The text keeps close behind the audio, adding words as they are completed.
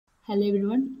Hello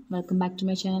everyone, welcome back to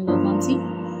my channel Love Mansi.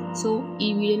 So, ఈ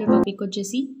వీడియోలో topic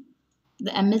వచ్చేసి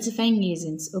the emulsifying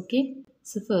agents. Okay,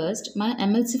 so first మన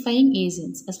emulsifying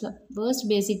agents అసలు first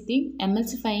basic thing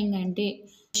emulsifying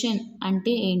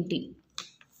అంటే ఏంటి.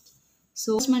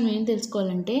 So మనం ఏం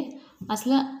తెలుసుకోవాలంటే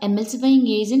అసలు emulsifying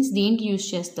agents దేనికి యూజ్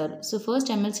చేస్తారు. సో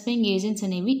ఫస్ట్ emulsifying agents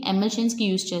అనేవి emulsionsకి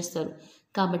యూజ్ చేస్తారు.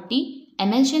 కాబట్టి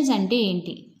emulsions అంటే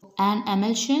ఏంటి. An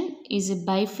emulsion is a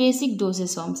biphasic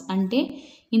dosage forms అంటే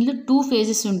ఇందులో 2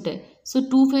 phases ఉంటాయి. సో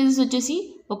 2 phases వచ్చేసి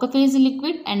ఒక phase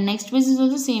liquid and next phase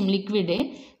also same లిక్విడే,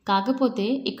 కాకపోతే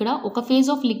ఇక్కడ ఒక ఫేజ్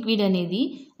ఆఫ్ లిక్విడ్ అనేది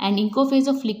అండ్ ఇంకో ఫేజ్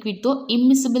ఆఫ్ లిక్విడ్తో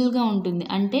ఇమ్మిసిబుల్గా ఉంటుంది.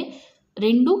 అంటే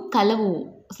రెండు కలవు.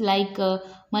 లైక్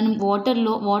మనం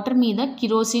వాటర్ మీద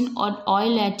కిరోసిన్ ఆర్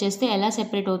ఆయిల్ యాడ్ చేస్తే ఎలా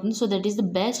సెపరేట్ అవుతుంది. So that is the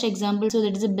best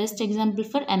example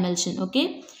for emulsion. Okay,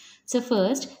 so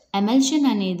first emulsion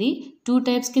అనేది 2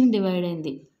 టైప్స్ కింద డివైడ్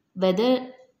అయింది.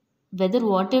 Weather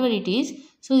what ever it is.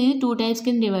 So ఇది 2 టైప్స్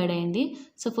కింద డివైడ్ అయింది.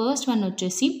 సో ఫస్ట్ వన్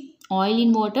వచ్చేసి oil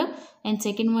in water and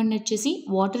second one వచ్చేసి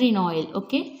water in oil.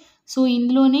 Okay, so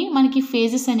ఇందులోనే మనకి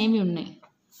ఫేజెస్ అనేవి ఉన్నాయి.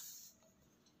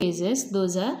 Phases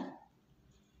those are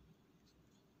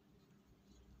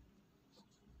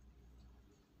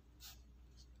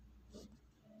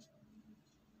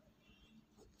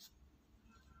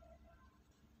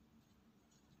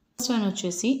first one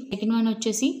వచ్చేసి సెకండ్ వన్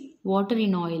వచ్చేసి water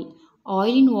in oil.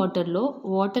 Oil in వాటర్లో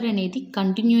వాటర్ అనేది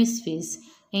కంటిన్యూస్ ఫేజ్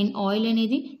అండ్ ఆయిల్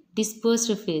అనేది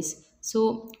dispersed phase. So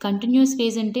continuous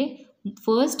phase అంటే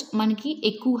ఫస్ట్ మనకి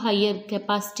ఎక్కువ higher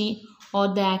capacity or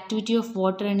the activity of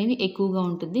water అనేది ఎక్కువగా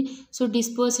ఉంటుంది. So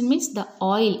dispersed means the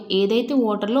oil ఏదైతే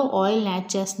వాటర్లో ఆయిల్ యాడ్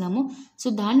చేస్తున్నామో సో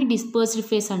దాన్ని డిస్పర్స్డ్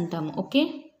ఫేజ్ అంటాము. ఓకే,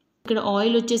 ఇక్కడ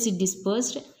ఆయిల్ వచ్చేసి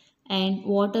డిస్పర్స్డ్ అండ్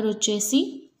వాటర్ వచ్చేసి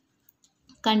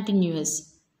కంటిన్యూస్.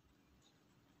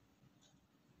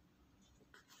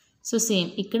 సో సేమ్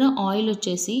ఇక్కడ ఆయిల్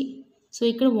వచ్చేసి, సో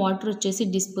ఇక్కడ వాటర్ వచ్చేసి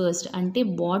డిస్పర్స్డ్ అంటే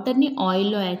వాటర్ని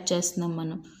ఆయిల్లో యాడ్ చేస్తున్నాం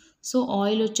మనం. సో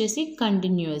ఆయిల్ వచ్చేసి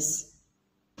కంటిన్యూస్.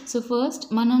 సో ఫస్ట్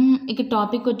మనం ఇక్కడ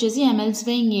టాపిక్ వచ్చేసి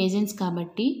ఎమల్సిఫైయింగ్ ఏజెంట్స్.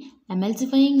 కాబట్టి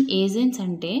ఎమల్సిఫైయింగ్ ఏజెంట్స్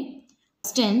అంటే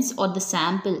substance are the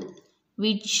sample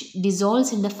which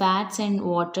dissolves in the fats and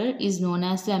water is known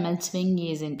as the ఎమల్సిఫైయింగ్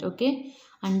agent. Okay,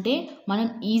 అంటే మనం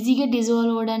ఈజీగా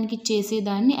డిజాల్వ్ అవ్వడానికి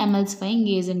చేసేదాన్ని ఎమల్సిఫైయింగ్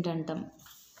ఏజెంట్ అంటాం.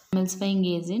 ఎమల్సిఫైయింగ్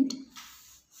ఏజెంట్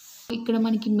ఇక్కడ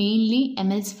మనకి మెయిన్లీ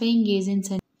ఎమల్సిఫైయింగ్ ఏజెంట్స్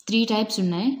 3 టైప్స్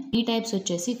ఉన్నాయి. 3 టైప్స్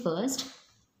వచ్చేసి ఫస్ట్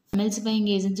ఎమల్సిఫైయింగ్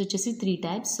ఏజెంట్స్ వచ్చేసి 3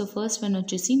 టైప్స్. సో ఫస్ట్ వన్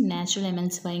వచ్చేసి న్యాచురల్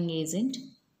ఎమల్సిఫైయింగ్ ఏజెంట్.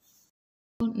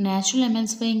 న్యాచురల్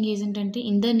ఎమల్సిఫైయింగ్ ఏజెంట్ అంటే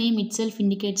in the name it self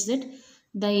indicates that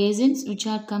the agents which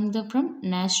are come from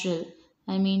natural.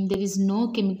 I mean there is no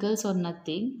chemicals are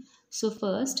nothing. So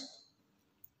first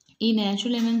ఈ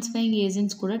natural ఎమల్సిఫైయింగ్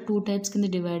agents కూడా 2 types కింద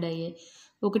divide అయ్యాయి.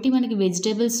 ఒకటి మనకి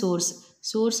vegetable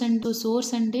source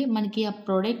అంటే మనకి ఆ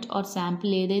ప్రోడక్ట్ ఆర్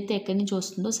శాంపిల్ ఏదైతే ఎక్కడి నుంచి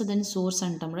వస్తుందో సో దాన్ని సోర్స్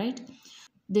అంటాం, రైట్.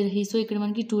 సో ఇక్కడ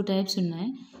మనకి 2 టైప్స్ ఉన్నాయి.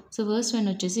 సో ఫస్ట్ వన్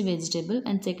వచ్చేసి వెజిటేబుల్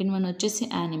అండ్ సెకండ్ వన్ వచ్చేసి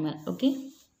animal. Okay,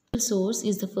 source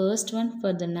is the first one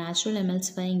for the natural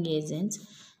ఎమల్సిఫైయింగ్ agents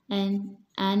and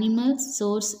animal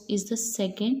source is the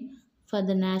second for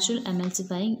the natural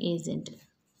ఎమల్సిఫైయింగ్ agent.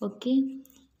 Okay,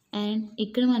 and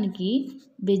ఇక్కడ మనకి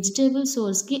vegetable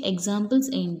సోర్స్కి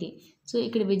examples ఏంటి. So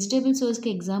ఇక్కడ vegetable సోర్స్కి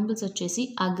examples వచ్చేసి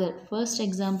agar. First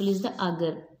example is the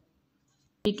agar.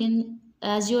 You can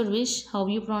as your wish how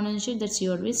you pronounce it, that's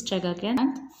your wish. ట్రగాకాన్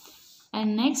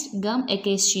and next gum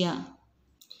ఎకేషియా.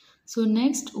 So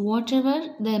next what ever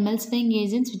the ఎమల్సిఫైయింగ్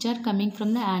agents which are coming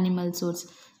from the animal source.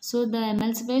 So the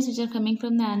emulsifiers which are coming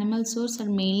from the animal source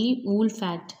are mainly wool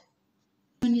fat.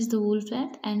 One is the wool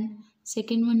fat and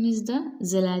second one is the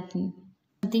gelatin.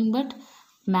 Nothing but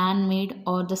man-made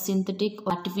or the synthetic or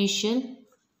artificial,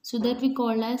 so that we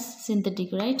call as synthetic,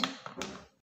 right.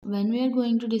 When we are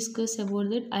going to discuss about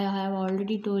that, I have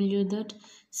already told you that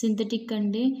synthetic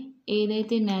అంటే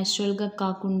ఏదైతే న్యాచురల్గా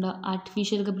కాకుండా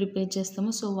ఆర్టిఫిషియల్గా prepare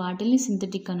చేస్తామో so వాటిని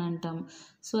synthetic అని అంటాము.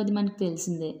 So అది మనకు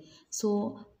తెలిసిందే. So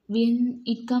when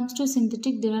it comes to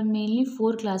synthetic there are mainly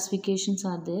 4 classifications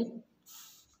are there.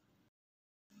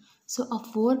 So ఆ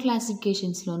 4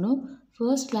 క్లాసిఫికేషన్స్లోనూ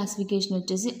ఫస్ట్ క్లాసిఫికేషన్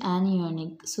వచ్చేసి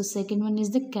Anionic. So second one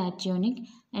is the Cationic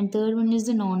and third one is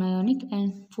the non ionic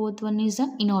and fourth one is the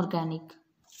Inorganic.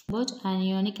 About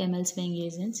Anionic emulsifying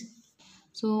agents.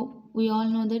 So we all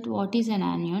know that what is an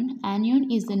anion. Anion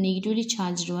is the negatively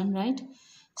charged one, right.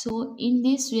 So in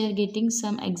this we are getting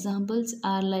some examples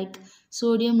are like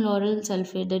sodium lauryl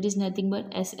sulfate, that is nothing but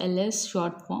SLS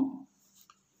short form.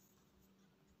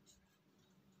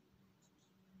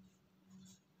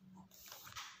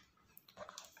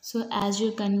 So as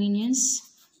your convenience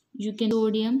you can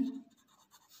sodium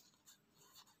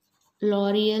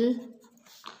lauryl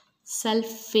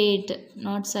sulfate,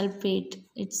 not sulfate.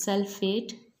 It's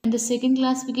sulfate. And the second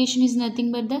classification is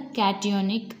nothing but the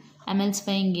cationic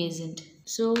emulsifying agent.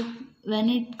 So when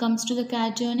it comes to the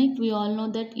cationic, we all know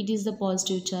that it is the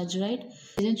positive charge, right?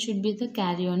 Agent should be the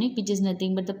cationic, which is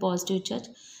nothing but the positive charge.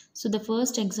 So the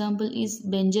first example is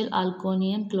benzyl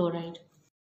alkonium chloride.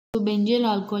 So benzyl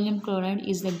alkonium chloride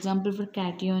is the example for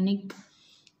cationic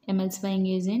emulsifying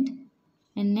agent.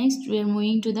 And next we are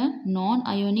moving to the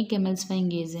non-ionic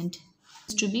emulsifying agent,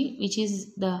 which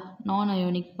is the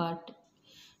non-ionic part,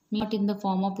 not in the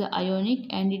form of the ionic,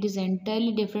 and it is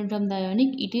entirely different from the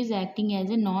ionic. It is acting as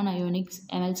a non-ionic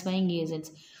emulsifying agent,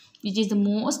 which is the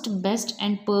most best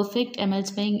and perfect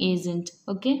emulsifying agent.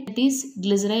 Okay, that is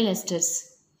glyceryl esters.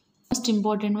 Most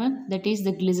important one, that is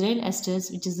the glyceryl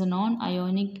esters, which is the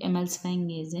non-ionic emulsifying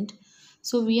agent.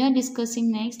 So we are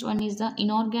discussing next one is the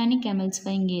inorganic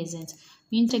emulsifying agents.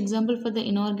 Means example for the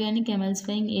inorganic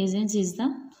emulsifying agents is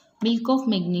the milk of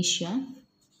magnesia.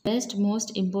 Best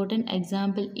most important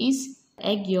example is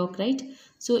egg yolk, right?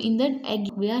 So in that egg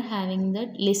we are having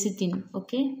that lecithin.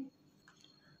 Okay,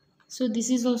 so this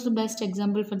is also best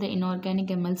example for the inorganic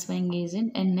emulsifying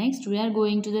agent. And next we are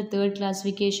going to the third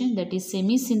classification, that is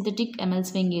semi-synthetic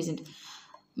emulsifying agent.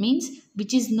 Means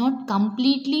which is not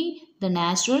completely the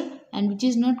natural and which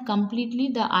is not completely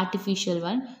the artificial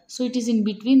one. So it is in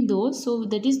between those. So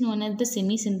that is known as the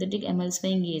semi-synthetic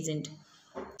emulsifying agent.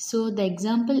 So the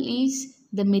example is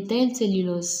the methyl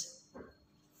cellulose.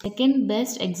 Second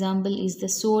best example is the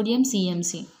sodium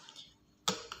CMC.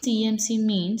 CMC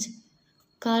means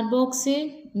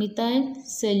carboxyl methyl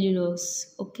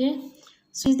cellulose. Okay,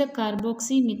 so is the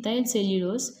carboxy methyl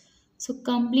cellulose. So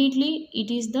completely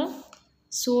it is the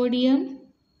sodium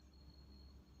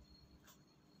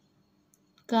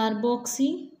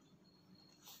carboxy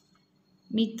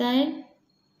methyl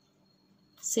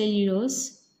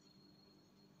cellulose,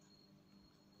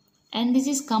 and this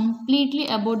is completely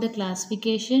about the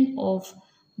classification of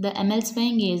the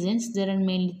emulsifying agents. There are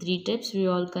mainly three types.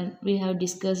 We have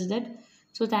discussed that.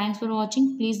 So thanks for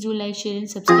watching. Please do like, share and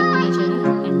subscribe to my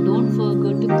channel, and don't forget